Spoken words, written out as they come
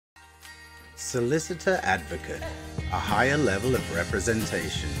Solicitor Advocate, a higher level of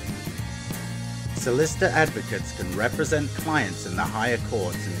representation. Solicitor advocates can represent clients in the higher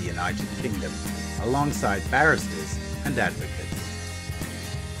courts in the United Kingdom, alongside barristers and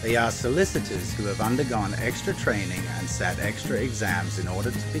advocates. They are solicitors who have undergone extra training and sat extra exams in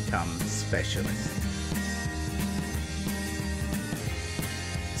order to become specialists.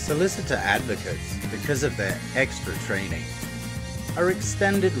 Solicitor advocates, because of their extra training, are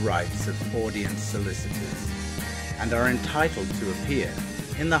extended rights of audience solicitors and are entitled to appear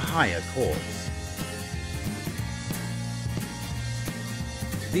in the higher courts.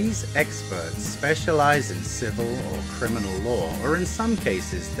 These experts specialize in civil or criminal law, or in some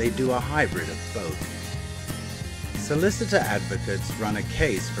cases they do a hybrid of both. Solicitor advocates run a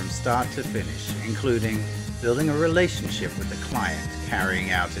case from start to finish, including building a relationship with the client,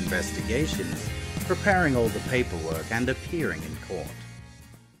 carrying out investigations, preparing all the paperwork, and appearing in court.